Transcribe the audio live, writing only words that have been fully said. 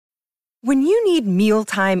When you need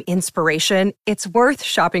mealtime inspiration, it's worth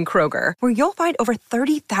shopping Kroger, where you'll find over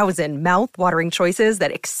 30,000 mouth-watering choices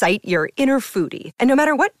that excite your inner foodie. And no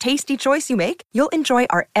matter what tasty choice you make, you'll enjoy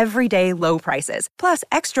our everyday low prices, plus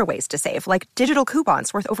extra ways to save, like digital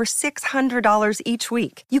coupons worth over $600 each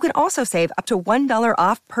week. You can also save up to $1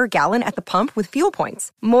 off per gallon at the pump with fuel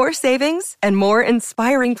points. More savings and more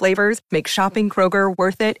inspiring flavors make shopping Kroger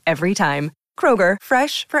worth it every time. Kroger,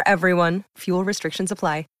 fresh for everyone. Fuel restrictions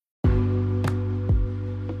apply.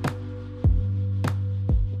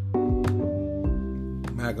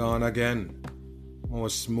 Gone again. More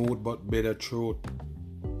smooth but bitter truth.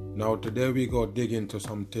 Now today we go dig into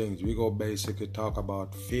some things. We go basically talk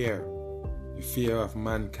about fear. The fear of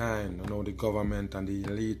mankind. The government and the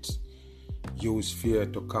elites use fear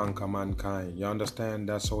to conquer mankind. You understand?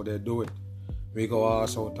 That's how they do it. We go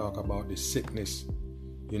also talk about the sickness,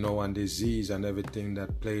 and disease and everything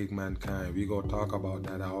that plague mankind. We go talk about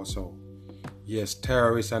that also. Yes,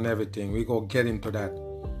 terrorists and everything. We go get into that,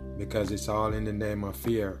 because it's all in the name of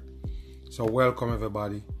fear. So welcome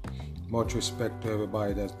everybody. Much respect to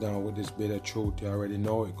everybody that's down with this bit of truth. You already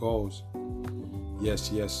know it goes.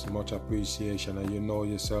 Yes, much appreciation, and you know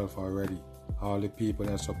yourself already. All the people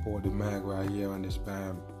that support the mag right here on this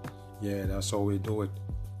BAM. Yeah, that's how we do it.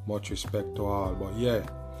 Much respect to all. But yeah,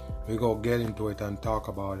 we go get into it and talk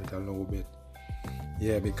about it a little bit.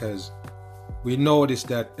 Yeah, because we notice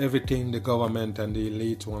that everything the government and the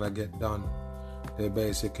elites want to get done, they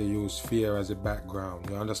basically use fear as a background.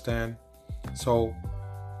 You understand? So,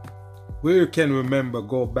 we can remember,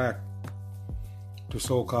 go back to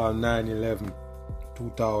so-called 9/11,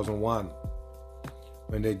 2001,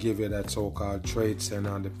 when they give you that so-called Trade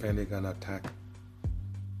Center and the Pentagon attack.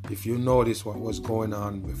 If you notice what was going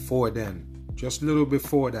on before then, just a little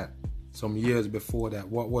before that, some years before that,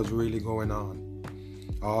 what was really going on?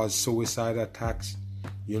 All suicide attacks.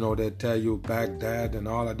 They tell you Baghdad and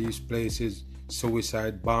all of these places,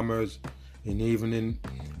 suicide bombers, and even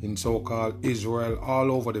in so-called Israel, all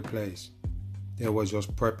over the place. They was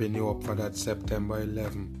just prepping you up for that September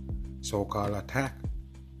 11 so-called attack.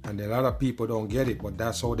 And a lot of people don't get it, but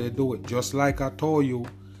that's how they do it. Just like I told you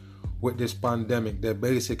with this pandemic, they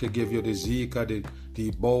basically give you the Zika,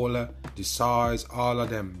 the Ebola, the SARS, all of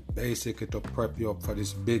them, basically to prep you up for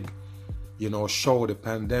this big, show, the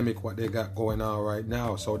pandemic, what they got going on right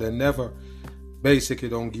now. So they never basically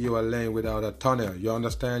don't give you a lane without a tunnel. You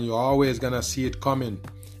understand? You're always going to see it coming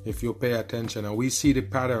if you pay attention. And we see the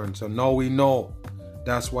pattern. So now we know.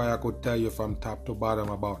 That's why I could tell you from top to bottom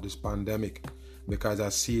about this pandemic. Because I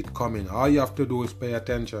see it coming. All you have to do is pay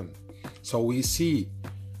attention. So we see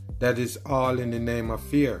that it's all in the name of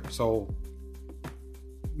fear. So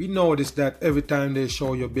we notice that every time they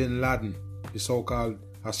show you Bin Laden, the so-called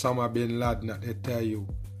Osama Bin Laden that they tell you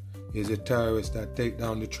is a terrorist that take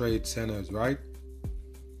down the trade centers, right?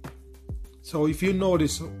 So if you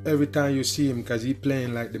notice every time you see him, because he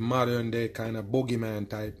playing like the modern day kind of boogeyman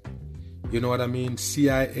type, you know what I mean?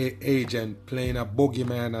 CIA agent playing a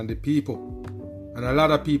boogeyman on the people. And a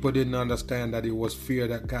lot of people didn't understand that it was fear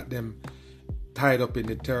that got them tied up in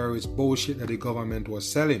the terrorist bullshit that the government was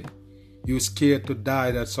selling. You scared to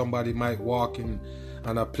die that somebody might walk in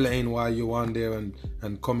on a plane while you're on there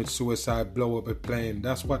and commit suicide, blow up a plane.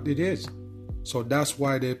 That's what it is. So that's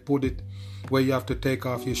why they put it where you have to take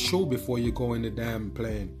off your shoe before you go in the damn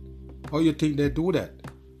plane. How you think they do that?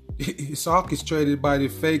 It's orchestrated by the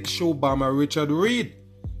fake shoe bomber Richard Reed.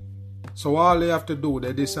 So all they have to do,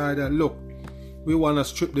 they decide that, look, we want to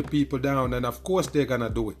strip the people down, and of course they're going to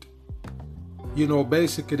do it.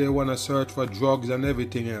 Basically they want to search for drugs and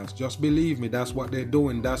everything else. Just believe me, that's what they're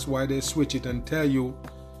doing. That's why they switch it and tell you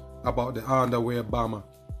about the underwear bomber.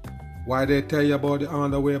 Why they tell you about the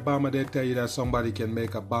underwear bomber? They tell you that somebody can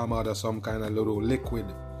make a bomb out of some kind of little liquid.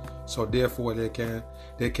 So therefore they can't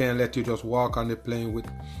let you just walk on the plane with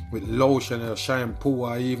lotion or shampoo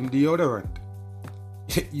or even deodorant.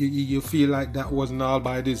 You feel like that wasn't all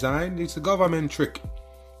by design? It's a government trick.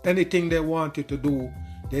 Anything they want you to do,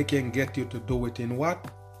 they can get you to do it in what?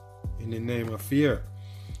 In the name of fear.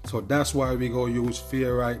 So that's why we go use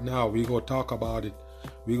fear right now. We go talk about it.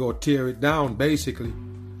 We go tear it down basically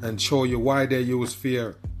and show you why they use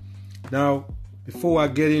fear. Now, before I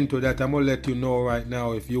get into that, I'm going to let you know right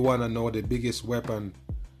now, if you want to know the biggest weapon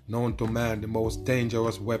known to man, the most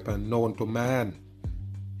dangerous weapon known to man,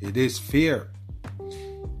 it is fear.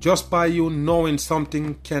 Just by you knowing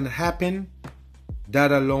something can happen,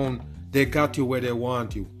 that alone, they got you where they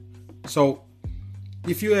want you. So,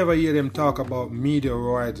 if you ever hear them talk about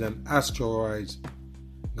meteoroids and asteroids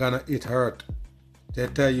gonna hit Earth, they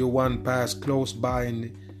tell you one passed close by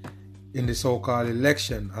in the so-called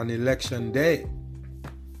election, on election day.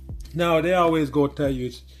 Now, they always go tell you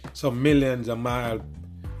it's some millions of miles,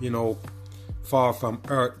 far from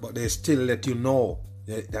Earth, but they still let you know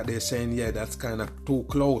that they're saying, yeah, that's kind of too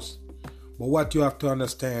close. But what you have to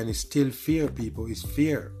understand is still fear, people. It's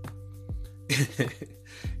fear.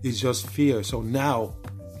 It's just fear. So now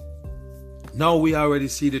we already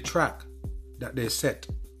see the track that they set.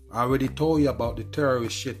 I already told you about the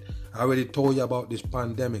terrorist shit. I already told you about this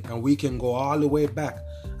pandemic. And we can go all the way back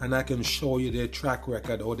and I can show you their track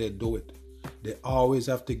record, how they do it. They always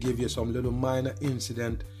have to give you some little minor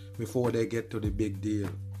incident before they get to the big deal.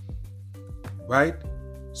 Right?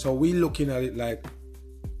 So we looking at it like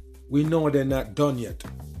we know they're not done yet,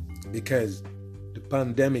 because the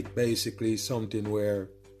pandemic basically is something where,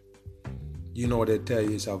 they tell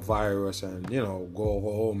you it's a virus and, go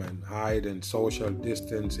home and hide and social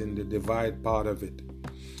distance in the divide part of it.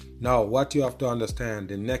 Now, what you have to understand,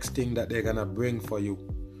 the next thing that they're going to bring for you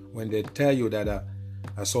when they tell you that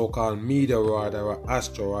a so-called meteoroid or an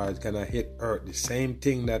asteroid is going to hit Earth, the same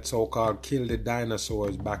thing that so-called killed the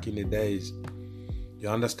dinosaurs back in the days. You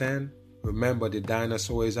understand? Remember, the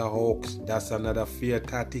dinosaur is a hoax. That's another fear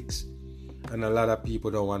tactics. And a lot of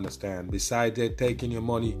people don't understand. Besides, they're taking your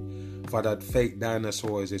money for that fake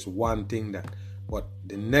dinosaurs is one thing that. But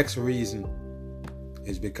the next reason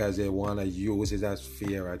is because they want to use it as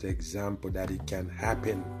fear, as example that it can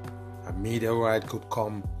happen. A meteorite could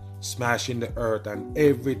come, smashing the earth, and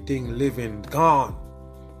everything living gone.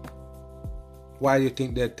 Why do you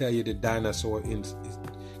think they tell you the dinosaur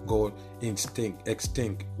go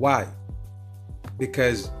extinct? Why?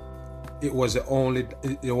 Because it was the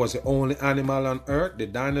only animal on earth. The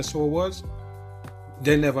dinosaur was.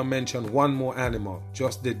 They never mentioned one more animal,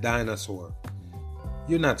 just the dinosaur.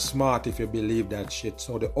 You're not smart if you believe that shit.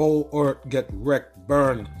 So the whole earth get wrecked,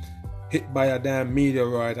 burned, hit by a damn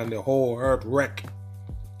meteorite, and the whole earth wreck.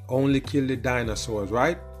 Only kill the dinosaurs,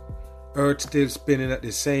 right? Earth still spinning at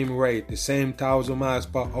the same rate, the same 1,000 miles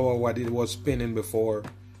per hour what it was spinning before.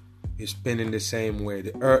 It's spinning the same way.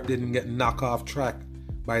 The earth didn't get knocked off track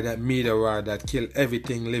by that meteorite that killed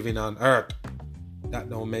everything living on earth. That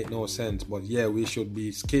don't make no sense. But yeah, we should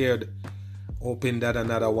be scared, hoping that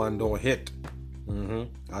another one don't hit.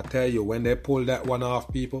 I tell you, when they pull that one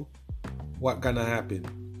off, people, what gonna happen?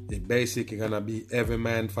 It basically gonna be every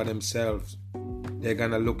man for themselves. They're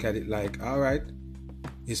gonna look at it like, all right,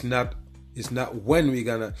 it's not when we're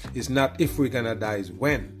gonna, it's not if we're gonna die, it's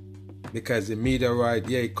when. Because the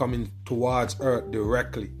meteorite, coming towards Earth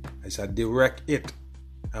directly. It's a direct hit.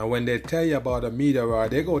 And when they tell you about a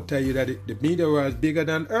meteorite, they go tell you that the meteorite is bigger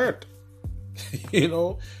than Earth.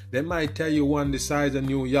 They might tell you one the size of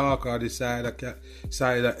New York or the size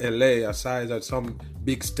of LA or size of some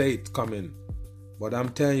big state coming. But I'm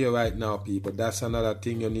telling you right now, people, that's another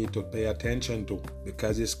thing you need to pay attention to,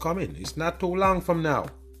 because it's coming. It's not too long from now.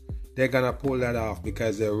 They're going to pull that off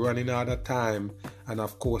because they're running out of time. And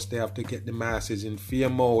of course, they have to get the masses in fear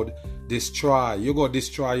mode. Destroy. You go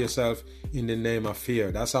destroy yourself in the name of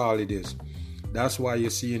fear. That's all it is. That's why you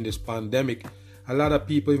see in this pandemic, a lot of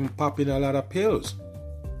people even popping a lot of pills.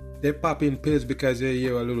 They pop in pills because they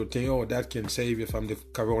hear a little thing, that can save you from the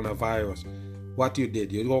coronavirus. What you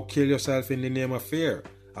did, you go kill yourself in the name of fear.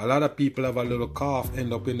 A lot of people have a little cough,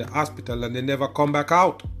 end up in the hospital, and they never come back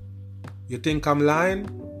out. You think I'm lying?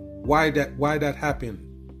 Why that happened?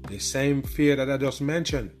 The same fear that I just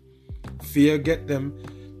mentioned. Fear get them.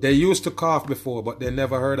 They used to cough before, but they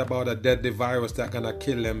never heard about a deadly virus that gonna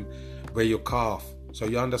kill them where you cough. So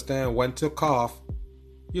you understand, when to cough,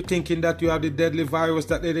 you're thinking that you have the deadly virus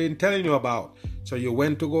that they didn't tell you about. So you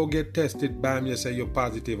went to go get tested, bam, you say you're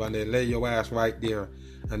positive, and they lay your ass right there,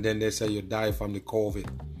 and then they say you die from the COVID.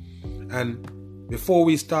 And before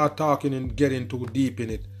we start talking and getting too deep in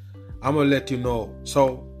it, I'm gonna let you know.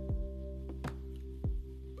 So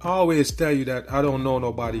I always tell you that I don't know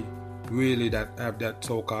nobody really that have that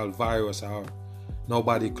so-called virus, or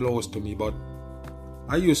nobody close to me, but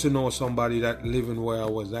I used to know somebody that living where I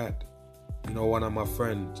was at, one of my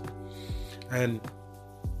friends, and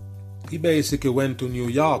he basically went to New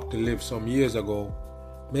York to live some years ago,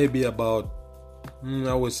 maybe about,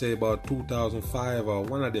 I would say about 2005 or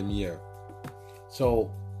one of them years.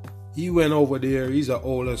 So he went over there. He's an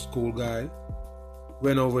older school guy.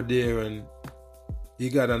 Went over there and he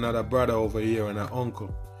got another brother over here and an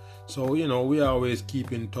uncle. So, we always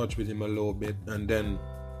keep in touch with him a little bit. And then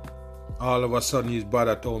all of a sudden his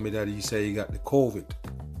brother told me that he said he got the COVID.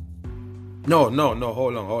 No,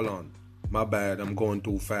 hold on. My bad, I'm going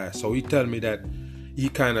too fast. So he tell me that he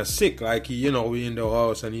kind of sick, like we in the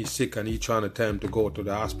house and he's sick and he trying to tell him to go to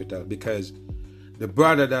the hospital because The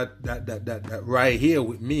brother that right here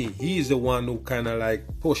with me, he's the one who kind of like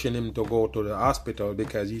pushing him to go to the hospital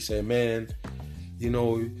because he said, man, you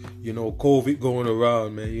know, COVID going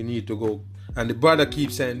around, man, you need to go. And the brother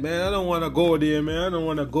keeps saying, man, I don't want to go there, man, I don't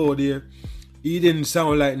want to go there. He didn't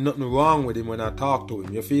sound like nothing wrong with him when I talked to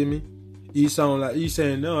him, you feel me? He sound like, he's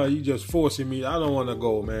saying, no, he just forcing me, I don't want to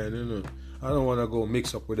go, man, you know. I don't want to go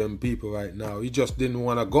mix up with them people right now. He just didn't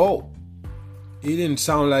want to go. He didn't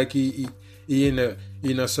sound like he in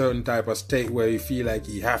a certain type of state where he feel like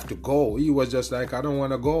he have to go. He was just like, I don't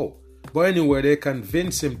want to go. But anyway, they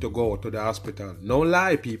convinced him to go to the hospital. No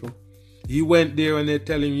lie, people. He went there and they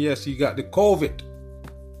tell him, yes, he got the COVID.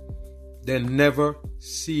 They never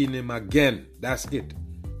seen him again. That's it.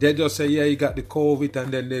 They just say, yeah, he got the COVID,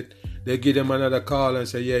 and then they give him another call and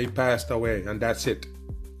say, yeah, he passed away, and that's it.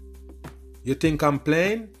 You think I'm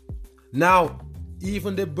playing? Now,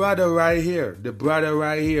 even the brother right here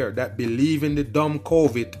that believe in the dumb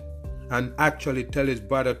COVID and actually tell his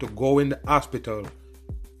brother to go in the hospital,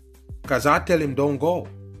 because I tell him don't go,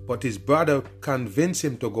 but his brother convinced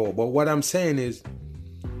him to go. But what I'm saying is,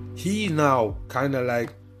 he now kind of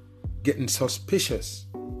like getting suspicious.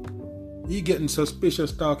 He getting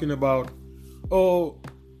suspicious talking about, oh,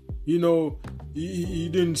 you know, he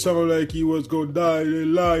didn't sound like he was gonna die. They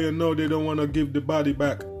lie, and no, they don't want to give the body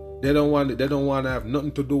back. They don't want to have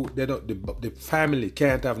nothing to do. The family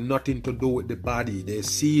can't have nothing to do with the body. They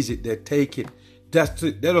seize it, they take it. That's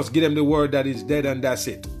it. They just give them the word that he's dead, and that's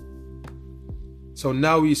it. So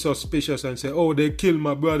now he's suspicious and say, oh, they kill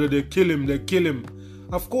my brother, they kill him.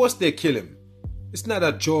 Of course they kill him. It's not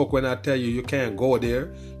a joke when I tell you you can't go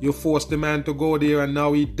there. You forced the man to go there, and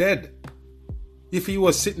now he's dead. If he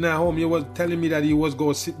was sitting at home, you was telling me that he was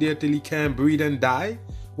going to sit there till he can't breathe and die?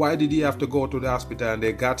 Why did he have to go to the hospital and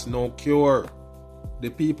they got no cure? The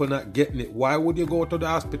people not getting it. Why would you go to the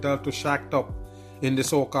hospital to shacked up in the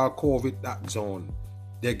so-called COVID zone?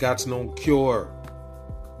 They got no cure.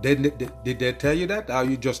 Did they tell you that? Or are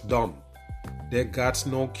you just dumb? They got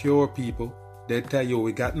no cure, people. They tell you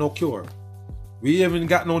we got no cure. We even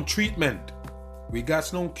got no treatment. We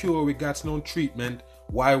got no cure, we got no treatment.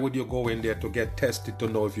 Why would you go in there to get tested to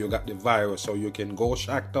know if you got the virus so you can go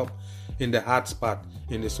shacked up in the hot spot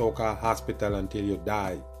in the so-called hospital until you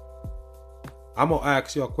die? I'm going to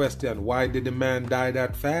ask you a question. Why did the man die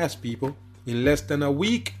that fast, people? In less than a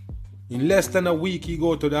week? In less than a week, he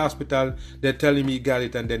go to the hospital, they tell him he got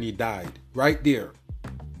it, and then he died. Right there.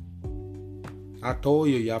 I told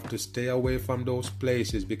you, you have to stay away from those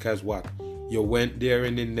places because what? You went there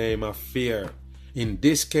in the name of fear. In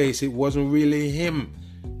this case, it wasn't really him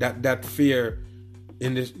that fear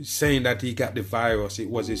in the, saying that he got the virus. It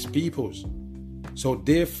was his people's. So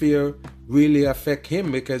their fear really affect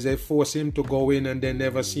him because they force him to go in and they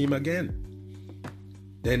never see him again.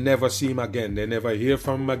 They never see him again. They never hear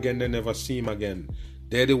from him again. They never see him again.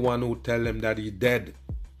 They're the one who tell him that he's dead.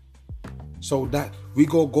 So that we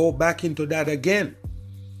go back into that again.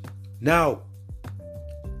 Now,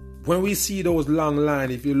 when we see those long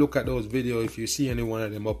lines, if you look at those videos, if you see any one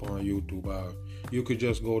of them up on YouTube, you could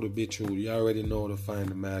just go to BitChute. You already know to find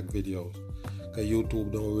the mag videos, because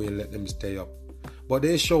YouTube don't really let them stay up. But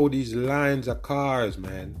they show these lines of cars,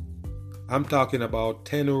 man. I'm talking about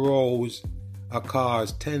 10 rows of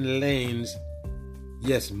cars, 10 lanes,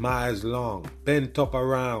 yes, miles long, bent up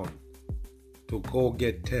around to go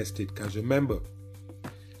get tested. Because remember,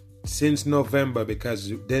 since November,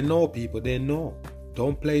 because they know people, they know.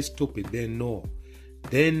 Don't play stupid. They know.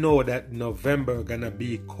 They know that November gonna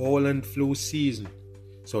be cold and flu season.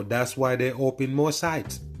 So that's why they open more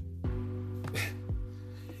sites.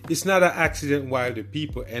 It's not an accident why the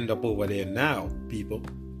people end up over there now, people.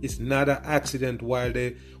 It's not an accident while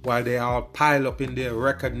they all pile up in there,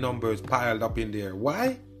 record numbers piled up in there.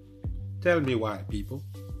 Why? Tell me why, people.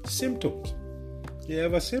 Symptoms. You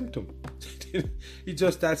have a symptom. It's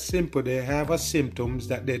just that simple. They have a symptoms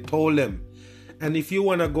that they told them. And if you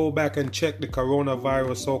want to go back and check the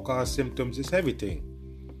coronavirus so-called symptoms, it's everything.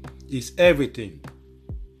 It's everything.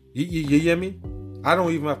 You hear me? I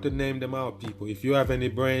don't even have to name them out, people. If you have any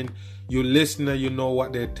brain, you listen and you know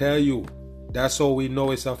what they tell you. That's how we know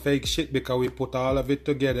it's a fake shit, because we put all of it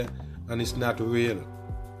together and it's not real.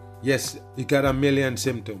 Yes, it got a million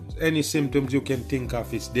symptoms. Any symptoms you can think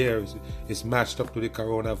of is there. It's matched up to the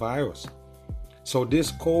coronavirus. So this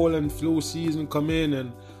cold and flu season come in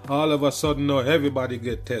and all of a sudden now everybody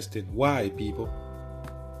get tested. Why, people?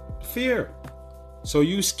 Fear. So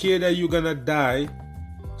you scared that you're gonna die,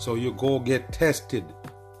 so you go get tested.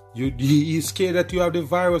 You scared that you have the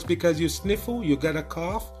virus because you sniffle, you got a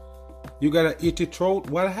cough, you got an itchy throat.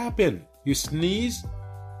 What happened? You sneeze?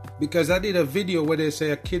 Because I did a video where they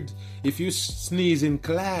say a kid, if you sneeze in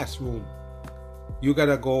classroom, you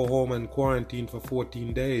gotta go home and quarantine for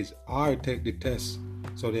 14 days or take the test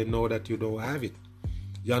so they know that you don't have it.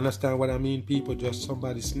 You understand what I mean, people? Just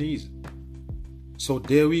somebody sneeze. So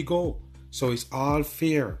there we go. So it's all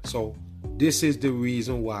fear. So this is the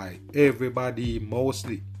reason why everybody, most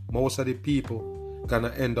of the people, gonna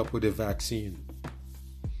end up with the vaccine.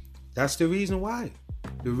 That's the reason why.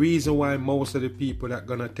 The reason why most of the people that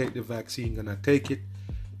gonna take the vaccine gonna take it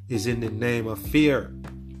is in the name of fear.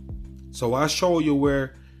 So I show you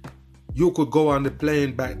where you could go on the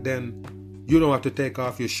plane back then. You don't have to take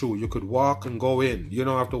off your shoe. You could walk and go in. You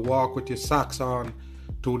don't have to walk with your socks on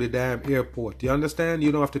to the damn airport. You understand?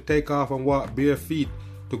 You don't have to take off and walk bare feet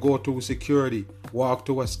to go to security. Walk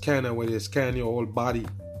to a scanner where they scan your whole body.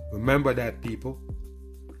 Remember that, people.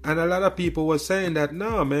 And a lot of people were saying that,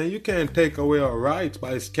 no, man, you can't take away our rights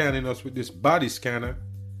by scanning us with this body scanner.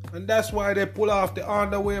 And that's why they pull off the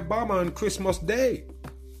underwear bomber on Christmas Day.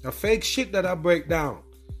 A fake shit that I break down.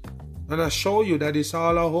 And I show you that it's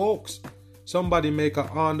all a hoax. Somebody make an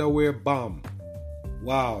underwear bomb.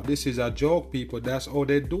 Wow, this is a joke, people. That's how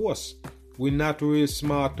they do us. We're not really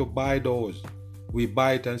smart to buy those. We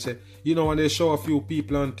buy it and say, you know, when they show a few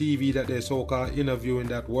people on TV that they're so-called interviewing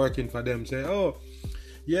that working for them, say, oh,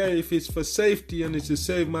 yeah, if it's for safety and it's to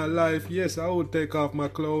save my life, yes, I would take off my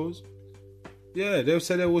clothes. Yeah, they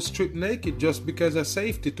said they would strip naked just because of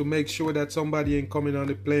safety to make sure that somebody ain't coming on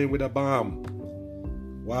the plane with a bomb.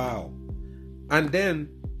 Wow. And then,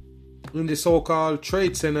 in the so-called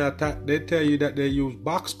Trade Center attack, they tell you that they use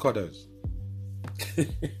box cutters.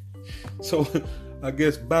 So, I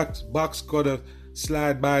guess box cutters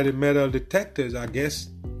slide by the metal detectors, I guess.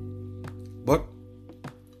 But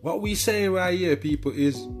what we saying right here, people,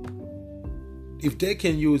 is if they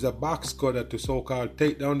can use a box cutter to so-called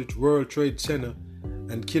take down the World Trade Center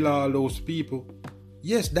and kill all those people,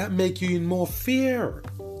 yes, that make you in more fear.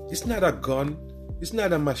 It's not a gun. It's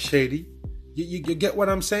not a machete. You get what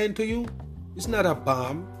I'm saying to you? It's not a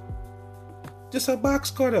bomb. Just a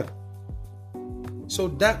box cutter. So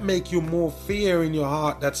that make you more fear in your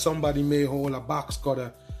heart that somebody may hold a box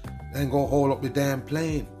cutter and go hold up the damn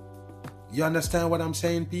plane. You understand what I'm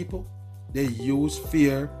saying, people? They use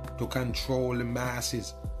fear to control the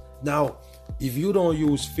masses. Now, if you don't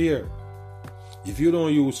use fear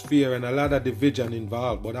and a lot of division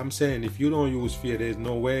involved, but I'm saying if you don't use fear, there's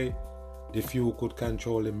no way the few could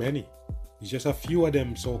control the many. It's just a few of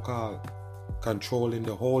them so-called controlling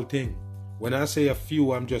the whole thing. When I say a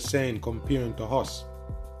few, I'm just saying comparing to us,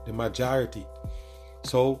 the majority.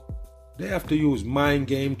 So they have to use mind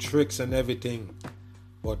game tricks and everything.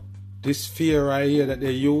 But this fear right here that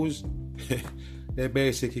they use, they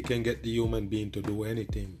basically can get the human being to do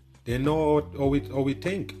anything. They know how we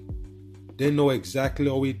think. They know exactly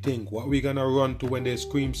how we think. What we're gonna run to when they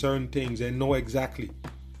scream certain things. They know exactly.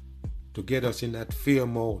 To get us in that fear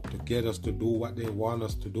mode. To get us to do what they want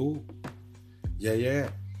us to do. Yeah.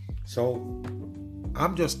 So,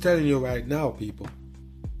 I'm just telling you right now, people.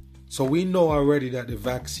 So we know already that the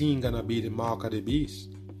vaccine gonna be the mark of the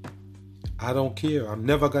beast. I don't care. I'm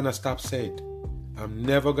never gonna stop saying it. I'm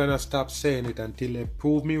never gonna stop saying it until they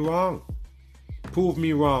prove me wrong. Prove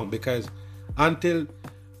me wrong, because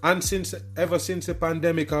ever since the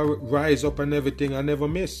pandemic I rise up and everything, I never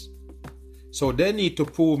miss. So they need to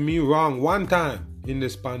prove me wrong one time in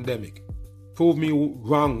this pandemic. Prove me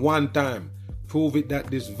wrong one time. Prove it that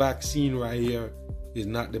this vaccine right here is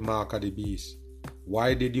not the mark of the beast.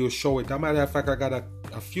 Why did you show it? As a matter of fact, I got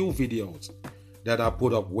a few videos that I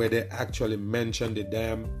put up where they actually mentioned the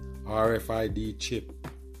damn RFID chip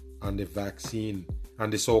on the vaccine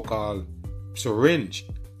and the so-called syringe.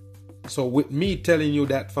 So with me telling you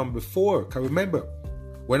that from before, can remember,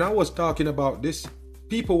 when I was talking about this,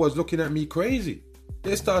 people was looking at me crazy.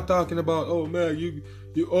 They start talking about, oh man,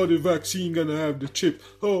 the vaccine gonna have the chip.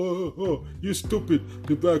 Oh, you stupid.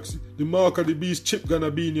 The mark of the beast chip gonna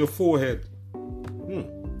be in your forehead.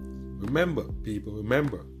 Remember, people,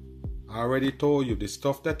 remember. I already told you, the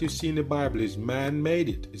stuff that you see in the Bible is man made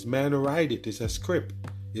it. It's man who write it. It's a script.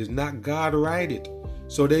 It's not God write it.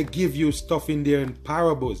 So they give you stuff in there in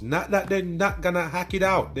parables. Not that they're not gonna hack it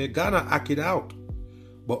out. They're gonna hack it out.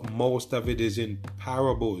 But most of it is in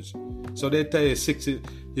parables. So they tell you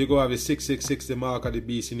you go have a 666, the mark of the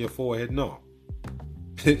beast in your forehead. No.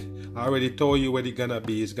 I already told you what it's gonna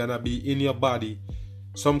be. It's gonna be in your body.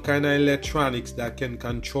 Some kind of electronics that can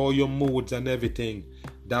control your moods and everything.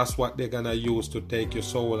 That's what they're gonna use to take your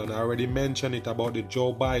soul. And I already mentioned it about the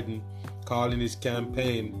Joe Biden calling his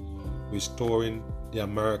campaign Restoring the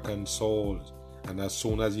American Souls. And as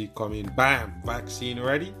soon as he come in, bam, vaccine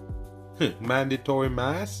ready. Mandatory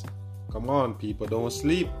mask? Come on, people, don't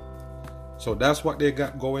sleep. So that's what they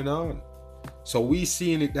got going on. So we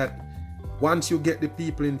seeing it that once you get the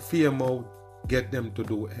people in fear mode, get them to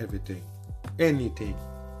do everything. Anything.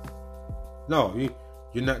 No,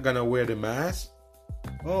 you're not gonna wear the mask?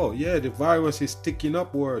 Oh yeah, the virus is sticking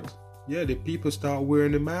upwards. Yeah, the people start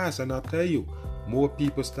wearing the mask, and I tell you, more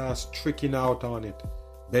people start tricking out on it.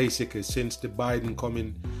 Basically, since the Biden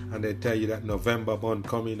coming, and they tell you that November month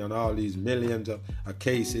coming, and all these millions of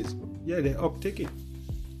cases, yeah, they're upticking.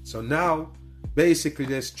 So now, basically,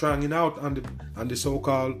 they're strangling out on the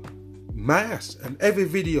so-called mask, and every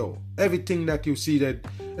video, everything that you see, that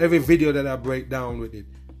every video that I break down with it,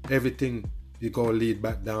 everything you go lead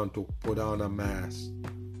back down to put on a mask.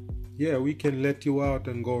 Yeah, we can let you out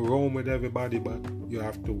and go roam with everybody, but you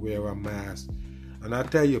have to wear a mask. And I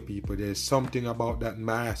tell you, people, there's something about that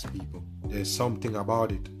mask, people. There's something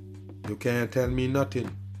about it. You can't tell me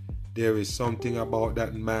nothing. There is something about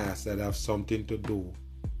that mask that have something to do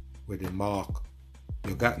with the mark.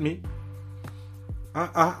 You got me?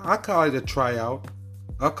 I call it a tryout.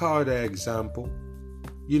 I call it an example.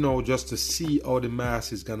 You know, just to see how the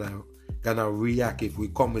mask is gonna react if we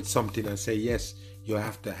come with something and say, yes, you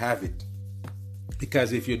have to have it.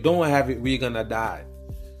 Because if you don't have it, we're gonna die.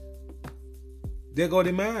 There go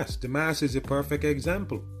the mask. The mask is a perfect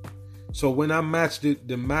example. So when I match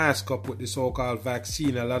the mask up with the so-called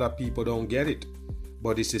vaccine, a lot of people don't get it.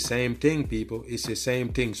 But it's the same thing, people. It's the same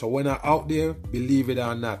thing. So when I'm out there, believe it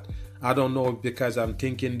or not, I don't know because I'm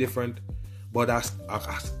thinking different, but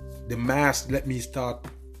the mask let me start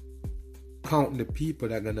counting the people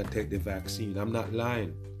that are going to take the vaccine. I'm not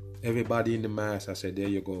lying. Everybody in the mask, I said, there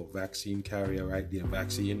you go, vaccine carrier right there.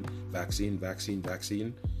 Vaccine.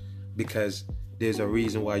 Because there's a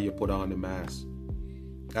reason why you put on the mask.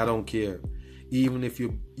 I don't care. Even if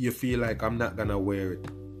you feel like I'm not going to wear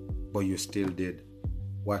it, but you still did.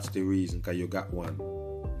 What's the reason? Because you got one.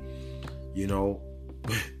 You know,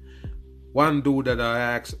 one dude that I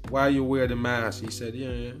asked, why you wear the mask? He said,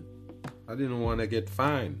 yeah, I didn't want to get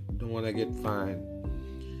fined. Don't want to get fined.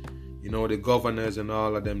 You know, the governors and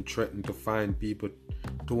all of them threatened to fine people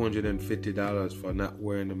 $250 for not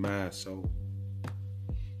wearing the mask.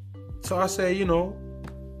 So I say, you know,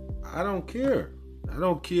 I don't care. I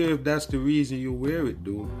don't care if that's the reason you wear it,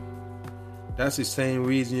 dude. That's the same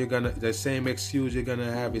reason the same excuse you're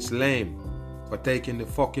gonna have is lame for taking the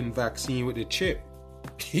fucking vaccine with the chip.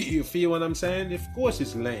 You feel what I'm saying? Of course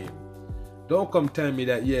it's lame. Don't come tell me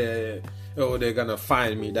that, they're gonna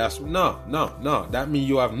fine me. No. That means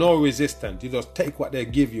you have no resistance. You just take what they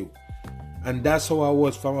give you. And that's how I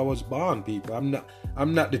was from I was born, people. I'm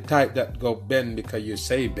not the type that go bend because you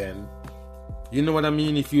say bend. You know what I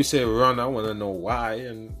mean? If you say run, I want to know why.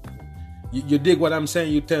 And you dig what I'm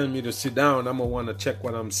saying? You telling me to sit down, I'm going to want to check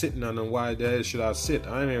what I'm sitting on and why the hell should I sit?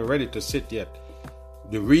 I ain't ready to sit yet.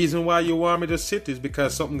 The reason why you want me to sit is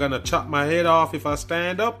because something going to chop my head off if I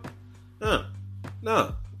stand up?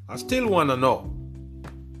 No. I still want to know.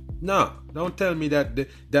 No, don't tell me that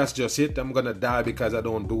that's just it. I'm going to die because I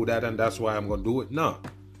don't do that and that's why I'm going to do it. No.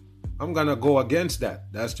 I'm going to go against that.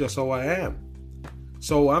 That's just how I am.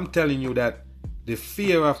 So I'm telling you that the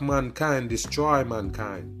fear of mankind destroy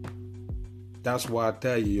mankind. That's why I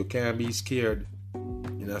tell you can't be scared.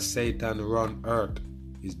 You know, Satan run earth.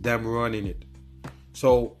 It's them running it.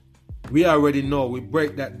 So we already know. We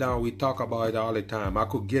break that down. We talk about it all the time. I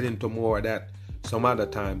could get into more of that some other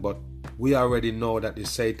time, but we already know that the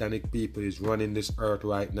satanic people is running this earth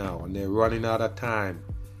right now, and they're running out of time.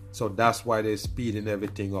 So that's why they're speeding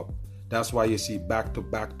everything up. That's why you see back to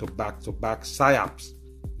back psyops.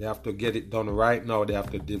 They have to get it done right now. They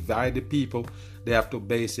have to divide the people. They have to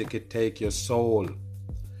basically take your soul.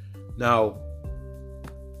 Now,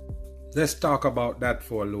 let's talk about that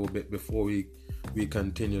for a little bit before we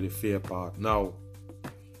continue the fear part. Now,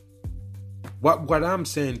 what I'm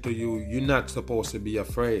saying to you, you're not supposed to be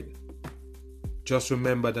afraid. Just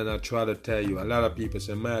remember that I try to tell you. A lot of people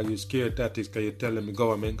say, man, you scared tactics because you're telling the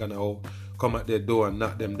government gonna come at their door and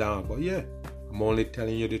knock them down. But yeah, I'm only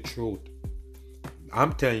telling you the truth.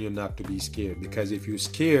 I'm telling you not to be scared, because if you're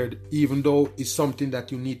scared, even though it's something that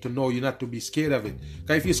you need to know, you're not to be scared of it.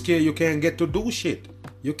 Because if you're scared, you can't get to do shit.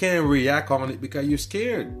 You can't react on it because you're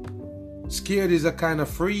scared. Scared is a kind of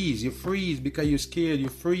freeze. You freeze because you're scared. You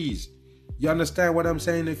freeze. You understand what I'm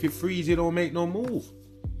saying? If you freeze, you don't make no move.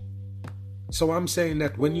 So I'm saying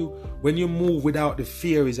that when you move without the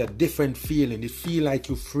fear, is a different feeling. You feel like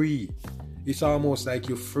you're free. It's almost like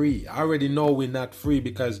you're free. I already know we're not free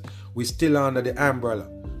because we're still under the umbrella.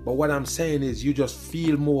 But what I'm saying is you just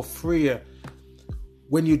feel more freer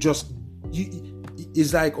when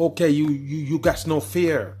it's like, okay, you got no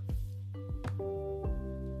fear.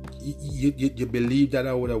 You believe that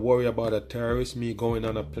I would have worried about a terrorist, me going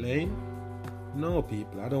on a plane? No,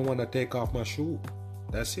 people. I don't want to take off my shoe.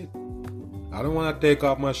 That's it. I don't want to take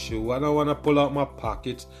off my shoe. I don't want to pull out my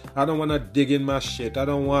pockets. I don't want to dig in my shit. I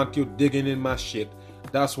don't want you digging in my shit.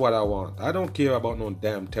 That's what I want. I don't care about no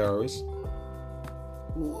damn terrorists.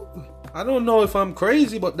 I don't know if I'm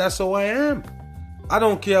crazy, but that's how I am. I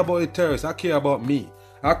don't care about the terrorists. I care about me.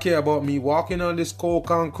 I care about me walking on this cold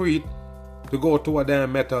concrete to go to a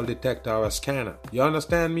damn metal detector or a scanner. You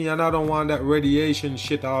understand me? And I don't want that radiation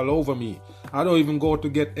shit all over me. I don't even go to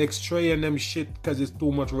get X-ray and them shit because it's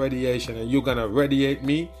too much radiation. And you're gonna radiate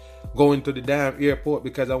me going to the damn airport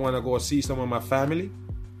because I want to go see some of my family?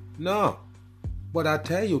 No. But I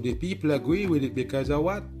tell you, the people agree with it because of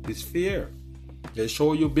what? It's fear. They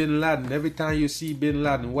show you Bin Laden. Every time you see Bin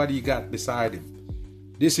Laden, what do you got beside him?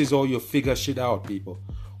 This is how you figure shit out, people.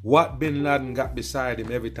 What Bin Laden got beside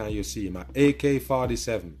him every time you see him? An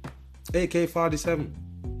AK-47. AK-47.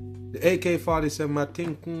 The AK-47, I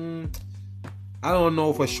think, I don't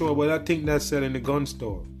know for sure, but I think that's selling in the gun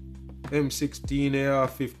store. M16,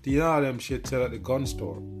 AR-15, all them shit sell at the gun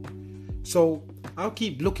store. So, I'll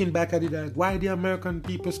keep looking back at it as, why the American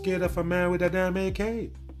people scared of a man with a damn AK?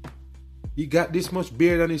 He got this much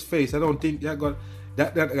beard on his face. I don't think that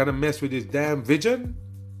gonna mess with his damn vision.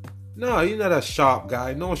 No, he's not a sharp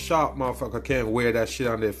guy. No sharp motherfucker can wear that shit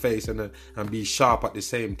on their face and be sharp at the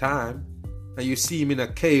same time. And you see him in a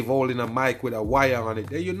cave holding a mic with a wire on it.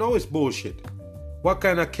 Then you know it's bullshit. What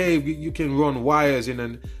kind of cave you can run wires in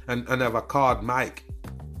and have a card mic?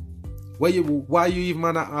 Why you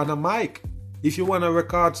even on a mic? If you want to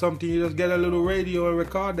record something, you just get a little radio and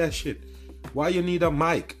record that shit. Why you need a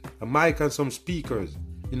mic? A mic and some speakers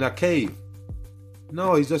in a cave?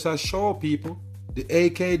 No, it's just a show, people. The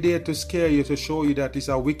AK there to scare you, to show you that it's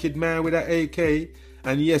a wicked man with an AK.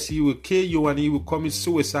 And yes, he will kill you and he will commit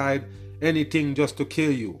suicide, anything just to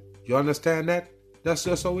kill you. You understand that? That's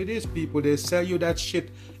just how it is, people. They sell you that shit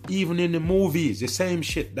even in the movies. The same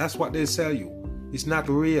shit. That's what they sell you. It's not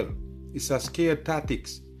real. It's a scare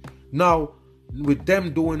tactics. Now, with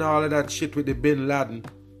them doing all of that shit with the Bin Laden,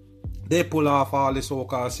 they pull off all this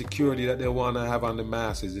so-called security that they want to have on the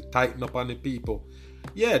masses. They tighten up on the people.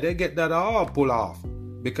 Yeah, they get that all pulled off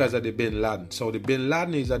because of the Bin Laden. So the Bin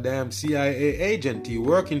Laden is a damn CIA agent. He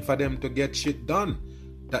working for them to get shit done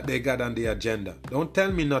that they got on the agenda. Don't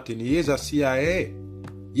tell me nothing. He is a CIA.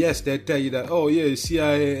 Yes, they tell you that, oh yeah,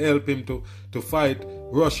 CIA help him to fight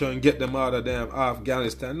Russia and get them out of damn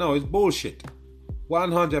Afghanistan. No, it's bullshit.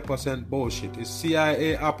 100% bullshit. It's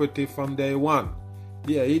CIA operative from day one.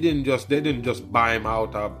 Yeah, they didn't just buy him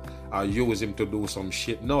out or use him to do some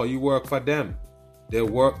shit. No, he worked for them. They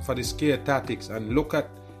work for the scare tactics. And look at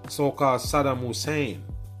so-called Saddam Hussein.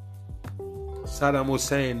 Saddam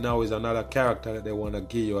Hussein now is another character that they want to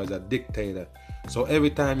give you as a dictator. So every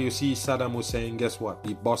time you see Saddam Hussein, guess what?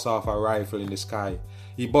 He busts off a rifle in the sky.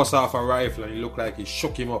 He busts off a rifle and it look like he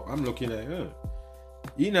shook him up. I'm looking at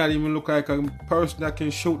he not even look like a person that can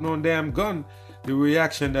shoot no damn gun. The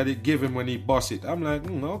reaction that it give him when he busts it. I'm like,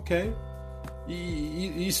 okay.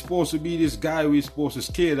 He's supposed to be this guy we're supposed to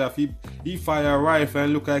scare off. He fire a rifle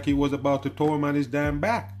and look like he was about to throw him on his damn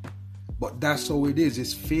back. But that's how it is.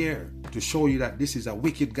 It's fear to show you that this is a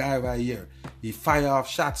wicked guy right here. He fire off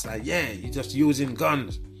shots like, yeah, he's just using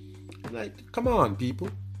guns. Like, come on, people.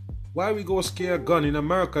 Why we go scare gun in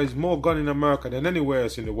America? There's more gun in America than anywhere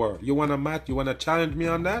else in the world. You want to match? You want to challenge me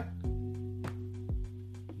on that?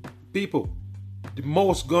 People, the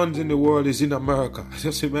most guns in the world is in America.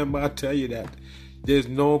 Just remember, I tell you that. There's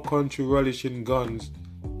no country relishing guns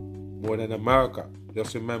more than America.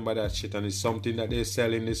 Just remember that shit. And it's something that they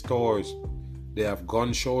sell in the stores. They have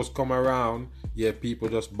gun shows come around. Yeah, people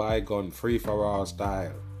just buy gun free for all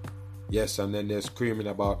style. Yes, and then they're screaming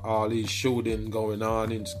about all these shooting going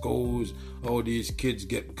on in schools. Oh, these kids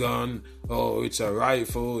get gun. Oh, it's a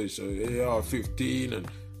rifle. It's a AR-15. And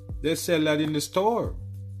they sell that in the store.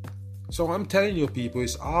 So I'm telling you, people,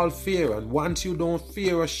 it's all fear. And once you don't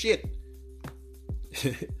fear a shit,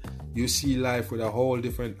 you see life with a whole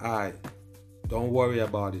different eye. Don't worry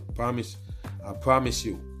about it. I promise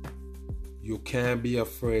you. You can't be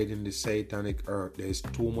afraid in the satanic earth. There's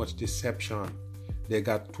too much deception. They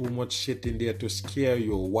got too much shit in there to scare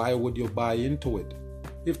you. Why would you buy into it?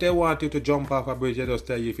 If they want you to jump off a bridge, they just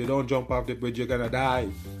tell you, if you don't jump off the bridge, you're gonna die.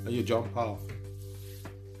 And you jump off.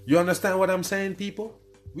 You understand what I'm saying, people?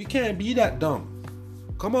 We can't be that dumb.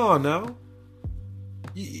 Come on now.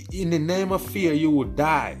 In the name of fear, you will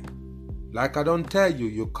die. Like I don't tell you,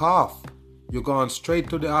 you cough. You're going straight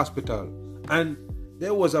to the hospital. And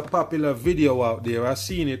there was a popular video out there. I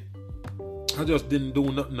seen it. I just didn't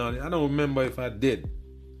do nothing on it. I don't remember if I did.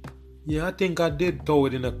 Yeah, I think I did throw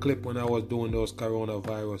it in a clip when I was doing those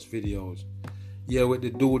coronavirus videos. Yeah, with the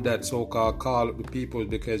dude that so-called called up the people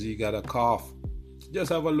because he got a cough.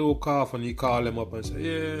 Just have a little cough and he call him up and say,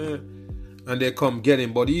 yeah. And they come get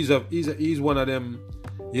him. But he's one of them,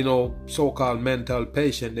 so-called mental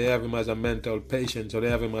patient. They have him as a mental patient, so they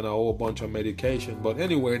have him on a whole bunch of medication. But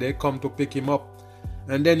anyway, they come to pick him up.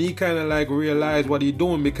 And then he kind of like realized what he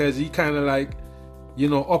doing because he kind of like,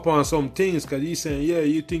 up on some things because he's saying, yeah,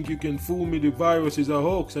 you think you can fool me, the virus is a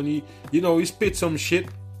hoax. And he spit some shit.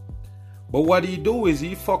 But what he do is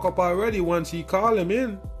he fuck up already once he call him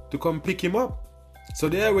in to come pick him up. So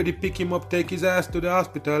they already pick him up, take his ass to the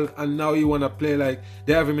hospital, and now he want to play like,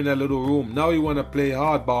 they have him in a little room. Now he want to play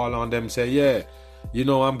hardball on them, say, yeah,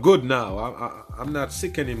 I'm good now. I'm not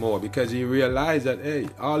sick anymore because he realized that, hey,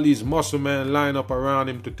 all these muscle men line up around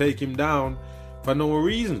him to take him down for no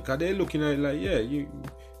reason. Because they're looking at it like, yeah, you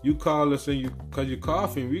call us and because you're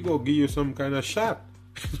coughing, we go give you some kind of shot.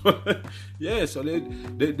 Yeah, so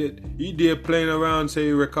they're playing around,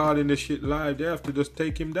 say recording the shit live. They have to just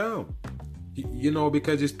take him down,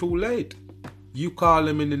 because it's too late. You call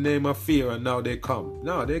them in the name of fear and now they come.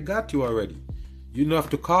 No, they got you already. You don't have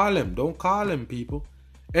to call them. Don't call them, people.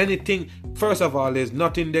 Anything, first of all, there's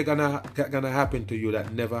nothing they're gonna happen to you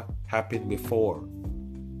that never happened before.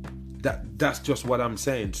 That's just what I'm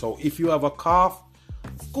saying. So if you have a cough,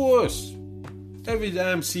 of course, every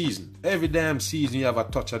damn season you have a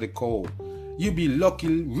touch of the cold. You be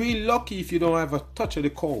lucky, real lucky if you don't have a touch of the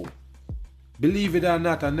cold. Believe it or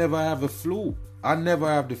not, I never have a flu. I never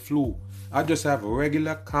have the flu. I just have a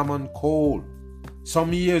regular common cold.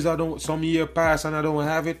 Some years pass and I don't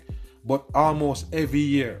have it, but almost every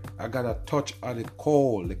year I got a touch of the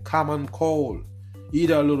cold, the common cold.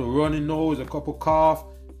 Either a little runny nose, a couple cough.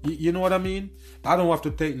 You know what I mean? I don't have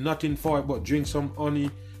to take nothing for it but drink some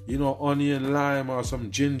honey. Honey and lime or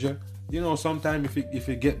some ginger. Sometimes if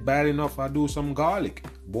it get bad enough, I do some garlic.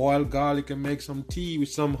 Boil garlic and make some tea with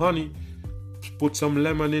some honey. Put some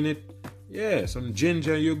lemon in it. Yeah, some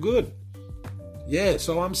ginger, you're good. Yeah,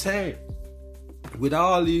 so I'm saying, with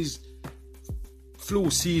all these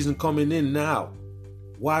flu season coming in now,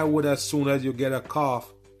 why would as soon as you get a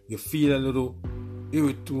cough, you feel a little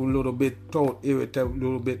irritate you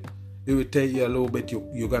a little bit,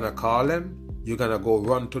 you're gonna call them? You're gonna go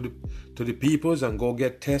run to the peoples and go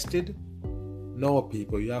get tested? No,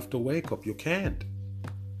 people, you have to wake up. You can't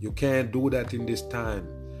do that in this time.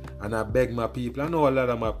 And I beg my people, I know a lot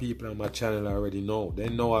of my people on my channel already know. They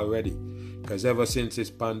know already. Because ever since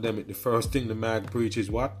this pandemic, the first thing the mag preach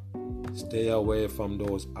is what? Stay away from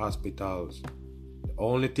those hospitals. The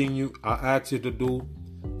only thing I ask you to do,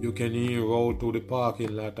 you can even roll to the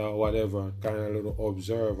parking lot or whatever, kind of little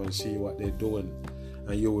observe and see what they're doing.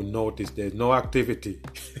 And you will notice there's no activity.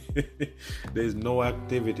 There's no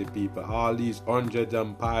activity, people. All these hundreds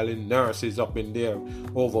and piling nurses up in there,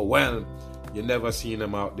 overwhelmed. You never seen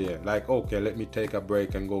them out there. Like, okay, let me take a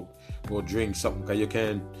break and go drink something. Because you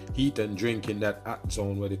can't eat and drink in that hot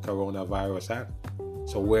zone where the coronavirus at.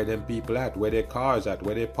 So where them people at? Where their cars at?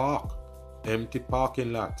 Where they park? Empty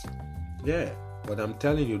parking lots. Yeah. But I'm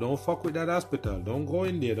telling you, don't fuck with that hospital. Don't go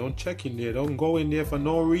in there. Don't check in there. Don't go in there for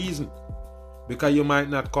no reason. Because you might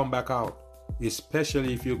not come back out.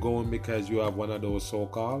 Especially if you're going because you have one of those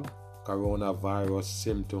so-called coronavirus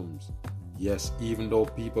symptoms. Yes, even though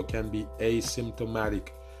people can be asymptomatic.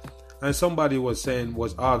 And somebody was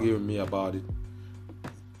arguing me about it.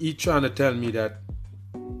 He trying to tell me that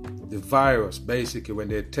the virus, basically when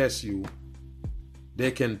they test you, they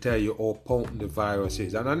can tell you how potent the virus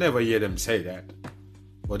is. And I never hear them say that.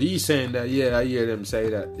 But he's saying that, yeah, I hear them say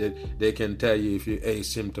that they can tell you if you're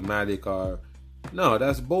asymptomatic or... No,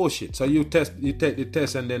 that's bullshit. So you take the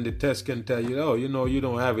test and then the test can tell you, oh, you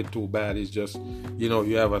don't have it too bad. It's just,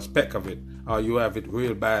 you have a speck of it. Or you have it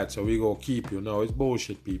real bad, so we go keep you. No, it's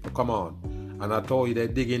bullshit, people. Come on. And I told you they're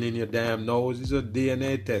digging in your damn nose. It's a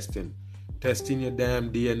DNA testing. Testing your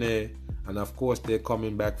damn DNA. And of course, they're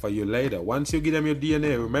coming back for you later. Once you give them your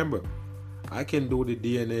DNA, remember, I can do the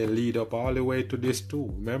DNA lead up all the way to this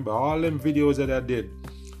too. Remember, all them videos that I did,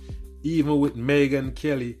 even with Megyn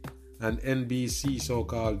Kelly and NBC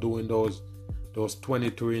so-called doing those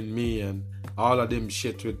 23andMe and all of them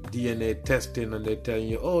shit with DNA testing, and they're telling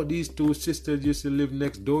you, oh, these two sisters used to live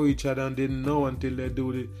next door each other and didn't know until they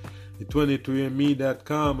do the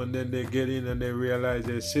 23andMe.com, and then they get in and they realize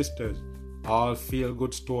they're sisters. All feel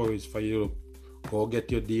good stories for you. Go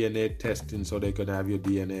get your DNA testing so they can have your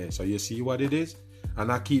DNA. So you see what it is?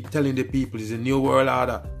 And I keep telling the people it's a new world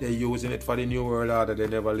order. They're using it for the new world order. They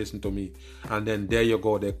never listen to me. And then there you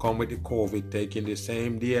go. They come with the COVID, taking the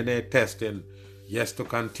same DNA testing. Yes, to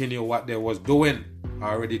continue what they was doing.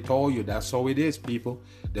 I already told you that's how it is, people.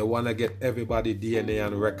 They want to get everybody DNA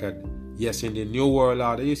on record. Yes, in the new world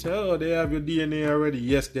order, you say, oh, they have your DNA already.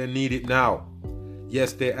 Yes, they need it now.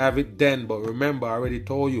 Yes, they have it then. But remember, I already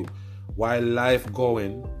told you, while life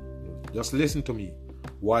going, just listen to me.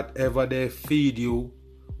 Whatever they feed you,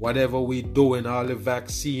 whatever we doing, all the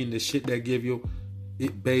vaccine, the shit they give you,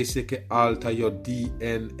 it basically alter your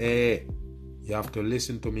DNA. You have to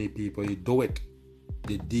listen to me, people. You do it.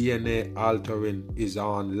 The DNA altering is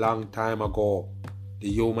on long time ago. The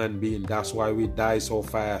human being, that's why we die so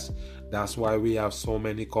fast. That's why we have so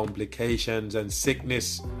many complications and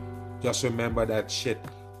sickness. Just remember that shit.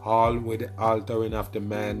 All with the altering of the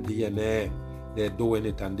man DNA. They're doing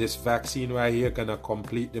it. And this vaccine right here gonna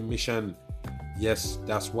complete the mission. Yes,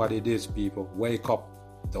 that's what it is, people. Wake up.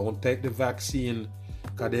 Don't take the vaccine,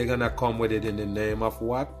 because they're gonna come with it in the name of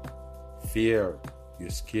what? Fear. You're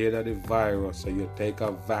scared of the virus, so you take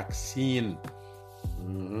a vaccine.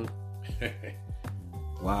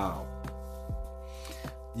 Wow.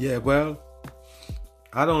 Yeah, well,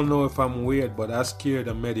 I don't know if I'm weird, but I'm scared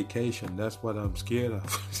of medication. That's what I'm scared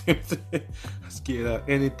of. I'm scared of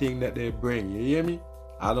anything that they bring. You hear me?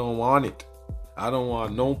 I don't want it. I don't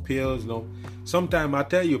want no pills, no. Sometimes I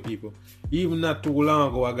tell you people, even not too long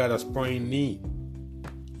ago, I got a sprained knee.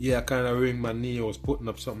 Yeah, I kind of ring my knee. I was putting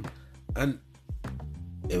up something. And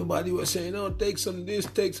everybody was saying, oh, take some this,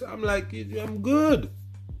 take some. I'm like, I'm good.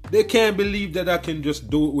 They can't believe that I can just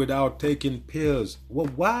do it without taking pills. Well,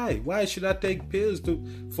 why? Why should I take pills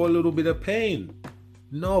for a little bit of pain?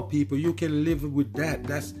 No, people, you can live with that.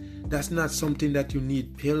 That's not something that you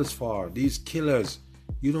need pills for. These killers,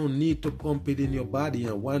 you don't need to pump it in your body.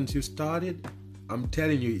 And once you start it, I'm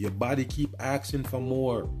telling you, your body keep asking for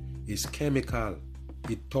more. It's chemical.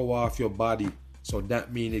 It tore off your body. So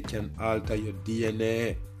that means it can alter your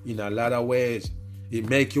DNA in a lot of ways. It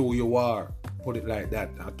make you who you are. Put it like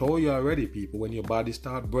that. I told you already, people, when your body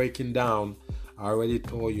start breaking down, I already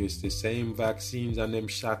told you it's the same vaccines and them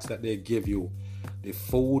shots that they give you. The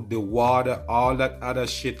food, the water, all that other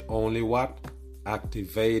shit, only what?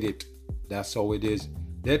 Activate it. That's how it is.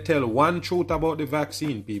 They tell one truth about the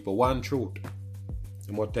vaccine, people. One truth.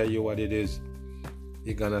 I'm going to tell you what it is.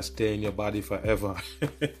 You're going to stay in your body forever.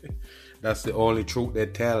 That's the only truth they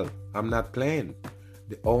tell. I'm not playing.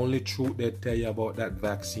 The only truth they tell you about that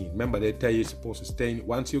vaccine. Remember, they tell you you're supposed to stay in.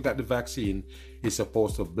 Once you got the vaccine, it's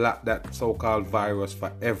supposed to block that so-called virus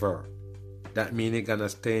forever. That means it's going to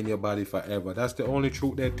stay in your body forever. That's the only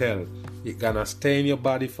truth they tell. It's going to stay in your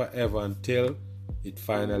body forever until it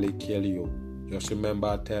finally kill you. Just remember,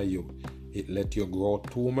 I tell you, it let you grow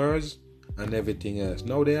tumors and everything else.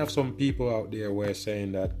 Now, they have some people out there who are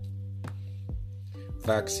saying that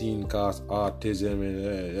vaccine cause autism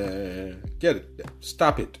and get it.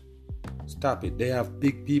 Stop it. Stop it. They have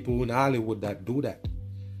big people in Hollywood that do that.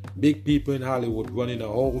 Big people in Hollywood running a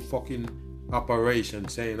whole fucking operation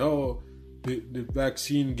saying, oh, the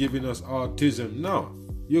vaccine giving us autism. No.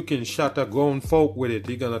 You can shut a grown folk with it.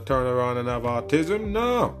 You're gonna turn around and have autism?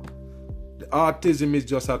 No. The autism is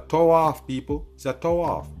just a toe off, people. It's a toe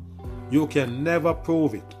off. You can never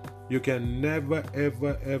prove it. You can never,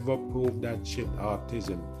 ever, ever prove that shit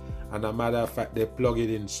autism. And a matter of fact, they plug it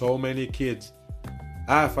in so many kids.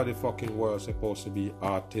 Half of the fucking world supposed to be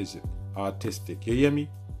autistic. You hear me?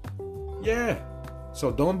 Yeah.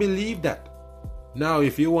 So don't believe that. Now,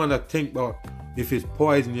 if you want to think about if it's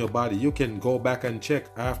poison in your body, you can go back and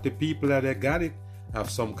check. Half the people that got it have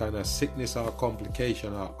some kind of sickness or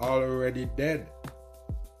complication are already dead.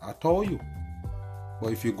 I told you.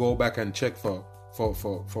 But if you go back and check for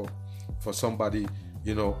somebody,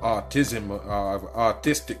 you know, autism or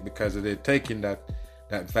autistic because they're taking that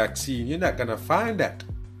vaccine, you're not gonna find that.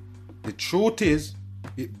 The truth is,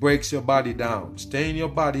 it breaks your body down. Stay in your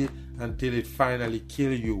body until it finally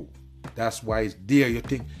kills you. That's why it's there. You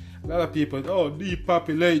think a lot of people, oh,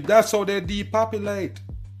 depopulate. That's how they depopulate.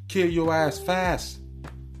 Kill your ass fast.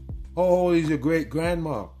 How old is your great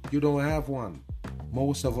grandma? You don't have one.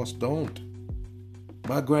 Most of us don't.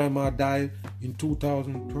 My grandma died in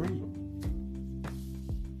 2003.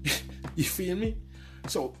 You feel me?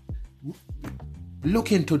 So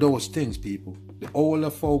look into those things, people. The older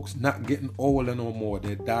folks not getting older no more.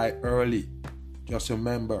 They die early. Just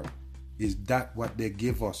remember, is that what they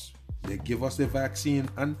give us? They give us the vaccine,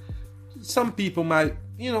 and some people might,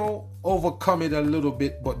 you know, overcome it a little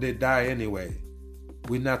bit, but they die anyway.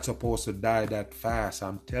 We're not supposed to die that fast.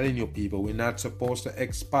 I'm telling you, people, we're not supposed to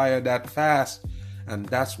expire that fast. And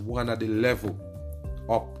that's one of the level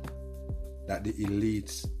up that the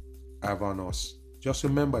elites have on us. Just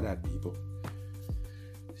remember that, people.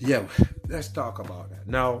 Yeah, let's talk about that.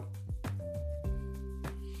 Now,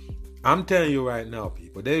 I'm telling you right now,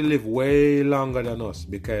 people, they live way longer than us,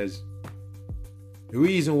 because the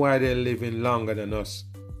reason why they're living longer than us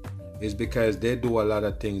is because they do a lot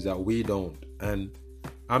of things that we don't. And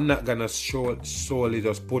I'm not gonna solely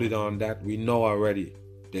just put it on that. We know already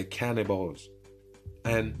they're cannibals,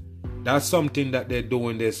 and that's something that they do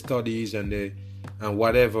in their studies and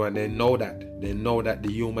whatever, and they know that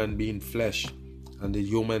the human being flesh and the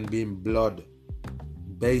human being blood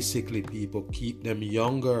basically, people, keep them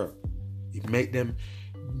younger. It make them,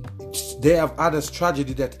 they have other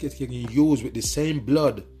strategy that can use with the same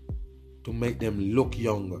blood to make them look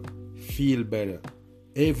younger, feel better,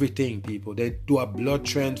 everything, people. They do a blood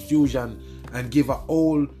transfusion and give an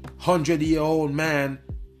old 100-year-old man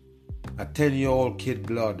a 10-year-old kid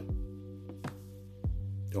blood.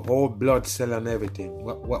 The whole blood cell and everything.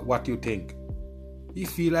 What do you think? You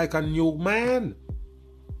feel like a new man.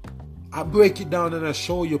 I break it down and I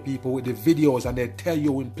show you, people, with the videos, and they tell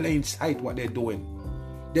you in plain sight what they're doing.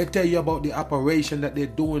 They tell you about the operation that they're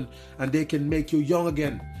doing, and they can make you young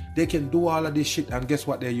again. They can do all of this shit, and guess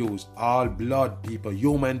what they use? All blood, people.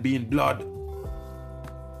 Human being blood.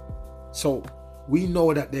 So we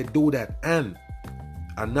know that they do that. And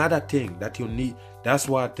another thing that you need, that's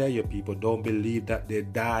why I tell you, people, don't believe that they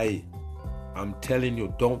die. I'm telling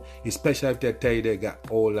you, don't, especially if they tell you they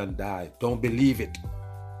got old and died. Don't believe it.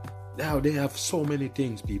 Now they have so many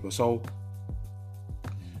things, people. So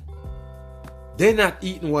they're not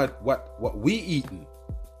eating what we eating.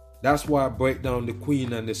 That's why I break down the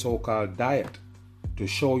queen and the so-called diet, to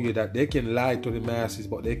show you that they can lie to the masses,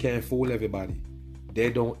 but they can't fool everybody. They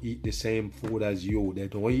don't eat the same food as you. They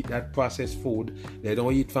don't eat that processed food. They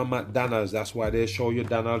don't eat from McDonald's. That's why they show you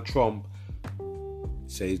Donald Trump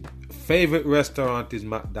says favorite restaurant is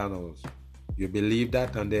McDonald's. You believe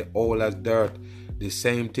that? And they're all as dirt. The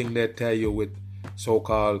same thing they tell you with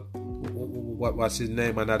so-called, what's his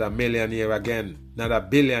name? Another millionaire again. Another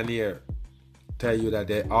billionaire. Tell you that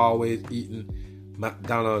they're always eating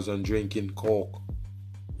McDonald's and drinking Coke.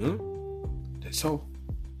 So,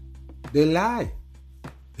 they lie.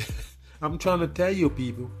 I'm trying to tell you,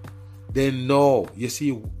 people. They know. You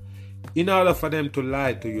see, in order for them to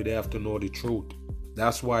lie to you, they have to know the truth.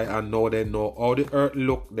 That's why I know they know how the earth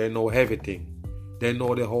look. They know everything. They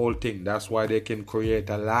know the whole thing. That's why they can create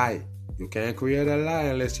a lie. You can't create a lie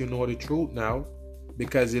unless you know the truth now.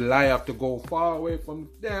 Because the lie have to go far away from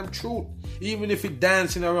the damn truth. Even if it's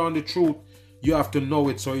dancing around the truth, you have to know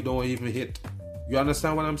it so you don't even hit. You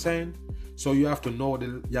understand what I'm saying? So you have to know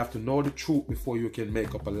the truth before you can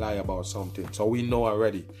make up a lie about something. So we know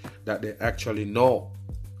already that they actually know.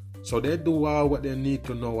 So they do all what they need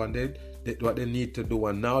to know, and they what they need to do,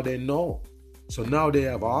 and now they know. So now they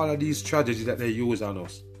have all of these strategies that they use on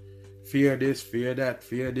us. Fear this, fear that,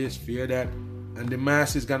 fear this, fear that. And the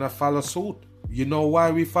mass is going to follow suit. You know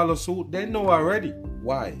why we follow suit? They know already.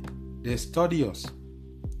 Why? They study us.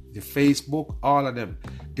 The Facebook, all of them.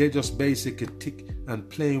 They just basically tick and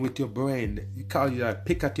playing with your brain. You call you that,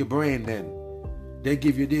 pick at your brain then. They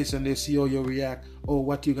give you this and they see how you react. Oh,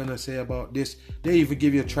 what you going to say about this? They even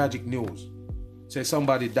give you tragic news. Say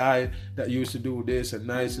somebody died that used to do this, a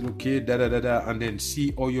nice little kid, and then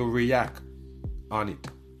see how you react on it.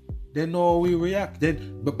 They know how we react.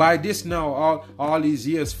 But by this now, all these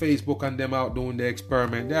years, Facebook and them out doing the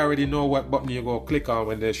experiment, they already know what button you go click on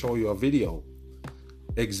when they show you a video.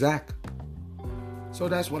 Exact. So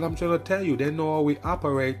that's what I'm trying to tell you. They know how we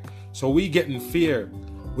operate. So we getting fear.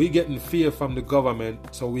 We getting fear from the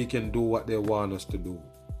government so we can do what they want us to do.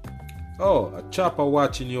 Oh, a chopper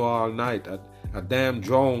watching you all night. A damn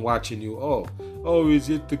drone watching you. Oh, is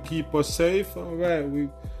it to keep us safe? All right,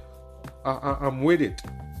 I'm with it.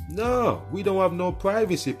 No, we don't have no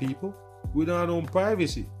privacy, people. We don't have no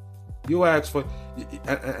privacy. You ask for,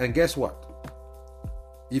 and guess what?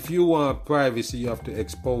 If you want privacy, you have to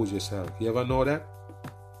expose yourself. You ever know that?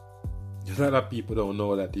 A lot of people don't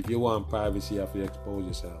know that. If you want privacy, you have to expose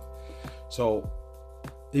yourself. So,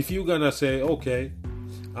 if you're gonna say, okay,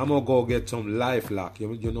 I'm gonna go get some LifeLock.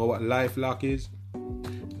 You know what LifeLock is?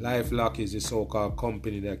 LifeLock is a so-called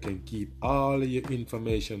company that can keep all of your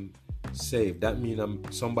information safe. That means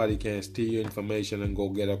somebody can steal your information and go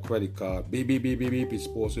get a credit card. Beep, beep, beep, beep, beep. It's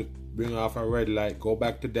supposed to bring off a red light. Go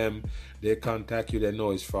back to them. They contact you. They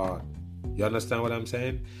know it's fraud. You understand what I'm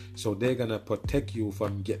saying? So they're gonna protect you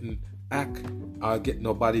from getting hacked or get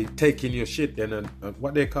nobody taking your shit. And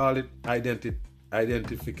what they call it,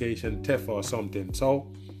 identification theft or something.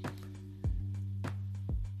 So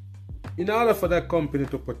in order for that company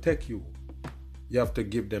to protect you, you have to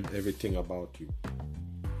give them everything about you.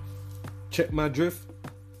 Check my drift?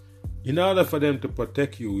 In order for them to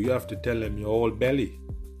protect you, you have to tell them your whole belly.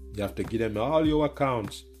 You have to give them all your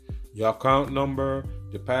accounts, Your account number,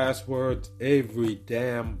 the passwords, every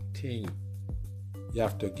damn thing you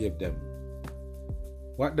have to give them.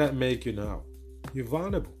 What that make you now? You're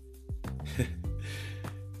vulnerable.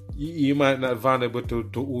 You might not vulnerable to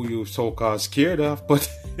who you so-called scared of, but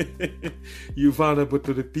you're vulnerable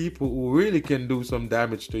to the people who really can do some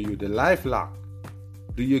damage to you. The LifeLock.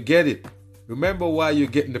 Do you get it? Remember why you're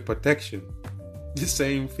getting the protection. The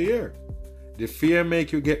same fear. The fear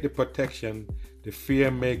make you get the protection. The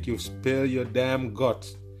fear make you spill your damn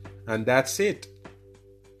guts. And that's it.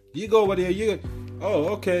 You go over there, oh,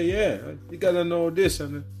 okay, yeah. You gotta know this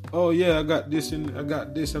and oh yeah, I got this and I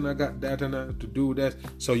got this and I got that and I have to do that.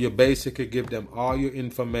 So you basically give them all your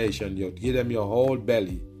information. You give them your whole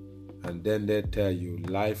belly. And then they tell you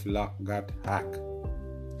LifeLock got hacked.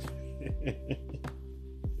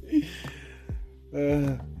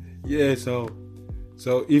 Yeah, so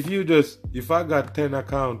if I got 10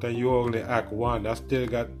 accounts and you only hack one, I still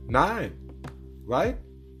got 9, right?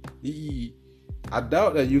 I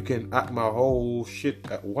doubt that you can hack my whole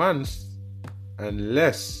shit at once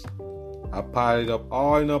unless I pile it up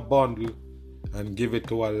all in a bundle and give it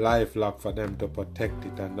to a LifeLock for them to protect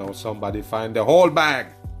it, and now somebody find the whole bag.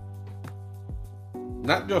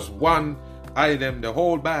 Not just one item, the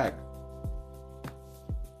whole bag.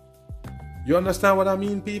 You understand what I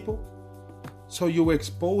mean, people? So you're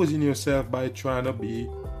exposing yourself by trying to be,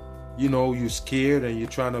 you're scared and you're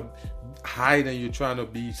trying to hide and you're trying to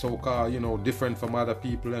be so-called, different from other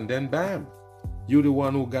people, and then bam, you're the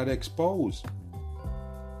one who got exposed.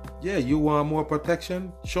 Yeah, you want more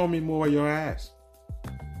protection? Show me more of your ass.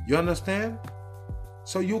 You understand?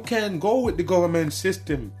 So you can't go with the government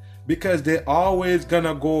system because they're always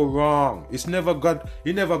gonna go wrong. It's never good.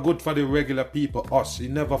 It's never good for the regular people, us. It's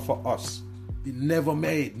never for us. It never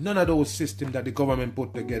made. None of those systems that the government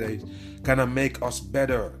put together is gonna make us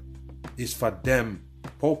better. It's for them.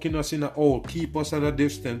 Poking us in the hole, keep us at a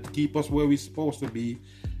distance, keep us where we're supposed to be,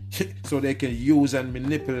 so they can use and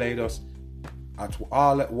manipulate us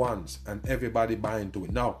all at once, and everybody buy into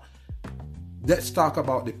it. Now, let's talk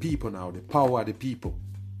about the people now, the power of the people.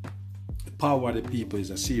 The power of the people is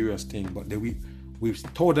a serious thing, but we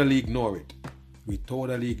totally ignore it. We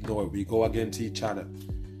totally ignore it. We go against each other.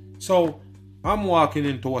 So, I'm walking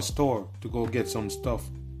into a store to go get some stuff,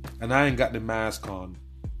 and I ain't got the mask on.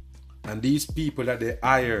 And these people that they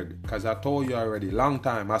hired, because I told you already, long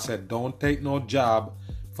time, I said, don't take no job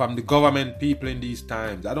from the government people in these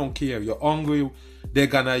times. I don't care. You're hungry, they're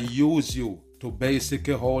going to use you to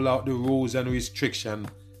basically hold out the rules and restriction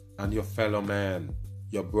on your fellow man,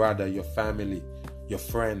 your brother, your family, your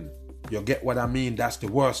friend. You get what I mean? That's the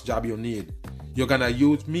worst job you need. You're going to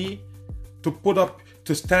use me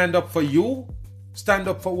to stand up for you? Stand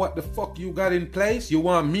up for what the fuck you got in place? You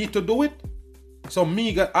want me to do it? So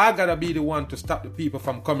I gotta be the one to stop the people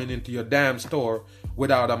from coming into your damn store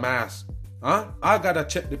without a mask. Huh? I gotta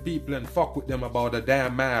check the people and fuck with them about a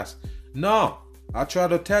damn mask. No, I try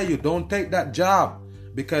to tell you, don't take that job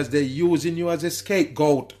because they're using you as a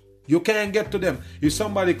scapegoat. You can't get to them. If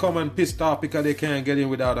somebody come and pissed off because they can't get in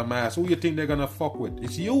without a mask, who you think they're gonna fuck with?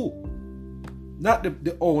 It's you. Not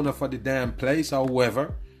the owner for the damn place or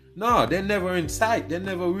whoever. No, they're never in sight. They're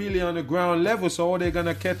never really on the ground level. So they're going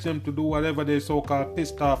to catch them to do whatever they so-called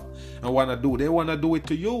pissed off and want to do. They want to do it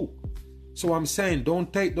to you. So I'm saying,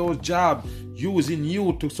 don't take those jobs using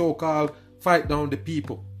you to so-called fight down the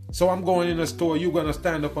people. So I'm going in a store. You're going to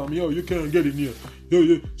stand up on me. Yo, you can't get in here.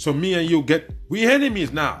 Yo. So me and you we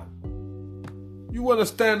enemies now. You want to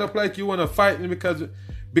stand up like you want to fight me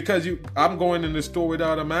because I'm going in the store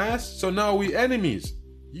without a mask. So now we enemies.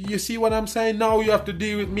 You see what I'm saying? Now you have to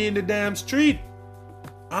deal with me in the damn street.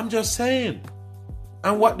 I'm just saying.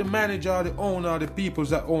 And what the manager, the owner, the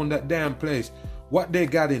peoples that own that damn place, what they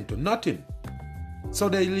got into? Nothing. So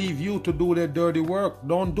they leave you to do their dirty work.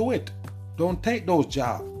 Don't do it. Don't take those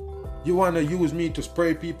jobs. You want to use me to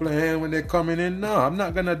spray people in the hand when they're coming in? No, I'm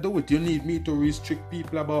not going to do it. You need me to restrict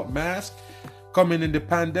people about masks? Coming in the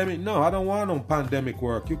pandemic? No, I don't want no pandemic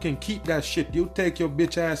work. You can keep that shit. You take your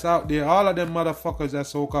bitch ass out there. All of them motherfuckers that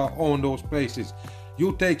so-called own those places.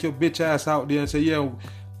 You take your bitch ass out there and say, yeah,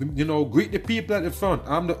 greet the people at the front.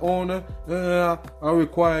 I'm the owner. I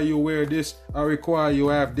require you wear this. I require you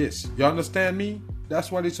have this. You understand me? That's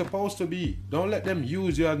what it's supposed to be. Don't let them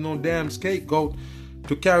use you as no damn scapegoat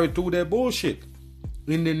to carry through their bullshit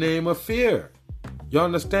in the name of fear. You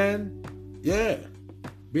understand? Yeah.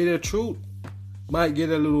 Be the truth. Might get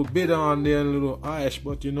a little bitter on there, a little ash,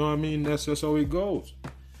 but you know what I mean? That's just how it goes.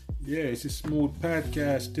 Yeah, it's a smooth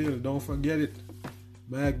podcast still. Don't forget it.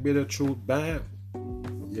 Mag Bitter Truth, bam.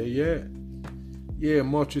 Yeah,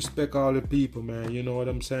 much respect all the people, man. You know what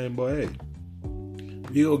I'm saying? But hey,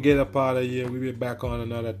 We gonna get up out of here. We'll be back on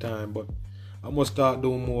another time. But I'm gonna start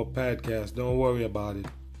doing more podcasts. Don't worry about it.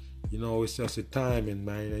 You know, it's just a timing,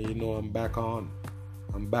 man. And you know I'm back on.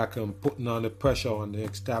 I'm back on putting on the pressure on the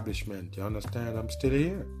establishment. You understand? I'm still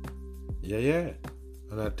here. Yeah.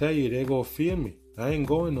 And I tell you, they gonna feel me. I ain't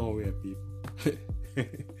going nowhere, people.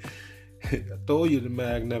 I told you the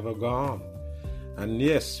mag never gone. And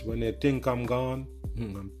yes, when they think I'm gone,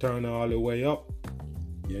 I'm turning all the way up.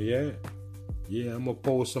 Yeah, I'm gonna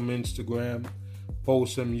post some Instagram,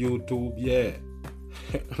 post some YouTube, yeah.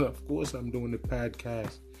 And of course I'm doing the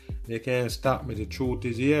podcast. They can't stop me. The truth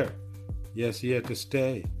is here. Yes, here to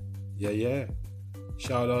stay. Yeah.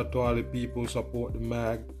 Shout out to all the people who support the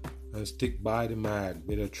mag and stick by the mag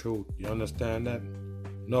with the truth. You understand that?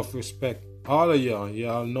 Enough respect. All of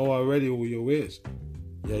y'all know already who you is.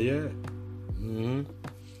 Yeah.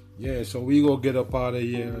 Yeah, so we go get up out of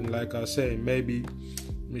here, and like I say, maybe,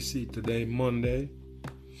 let me see, today Monday.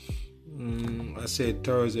 I say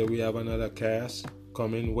Thursday we have another cast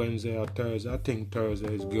coming, Wednesday or Thursday. I think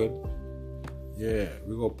Thursday is good. Yeah,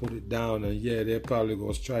 we gonna put it down, and yeah, they probably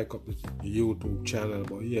gonna strike up the YouTube channel,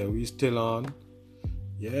 but yeah, we still on.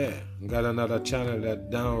 Yeah, got another channel that's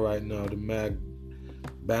down right now, the Mag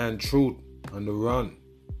Band Truth on the run.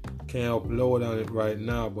 Can't upload on it right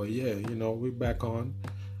now, but yeah, you know, we back on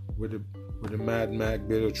with the Mad Mag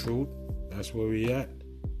Bitter Truth. That's where we at.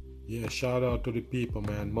 Yeah, shout out to the people,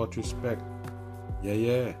 man. Much respect.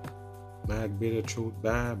 Yeah. Mag Bitter Truth,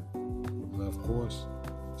 bam. And of course,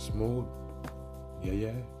 Smooth.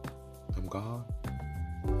 Yeah. I'm gone.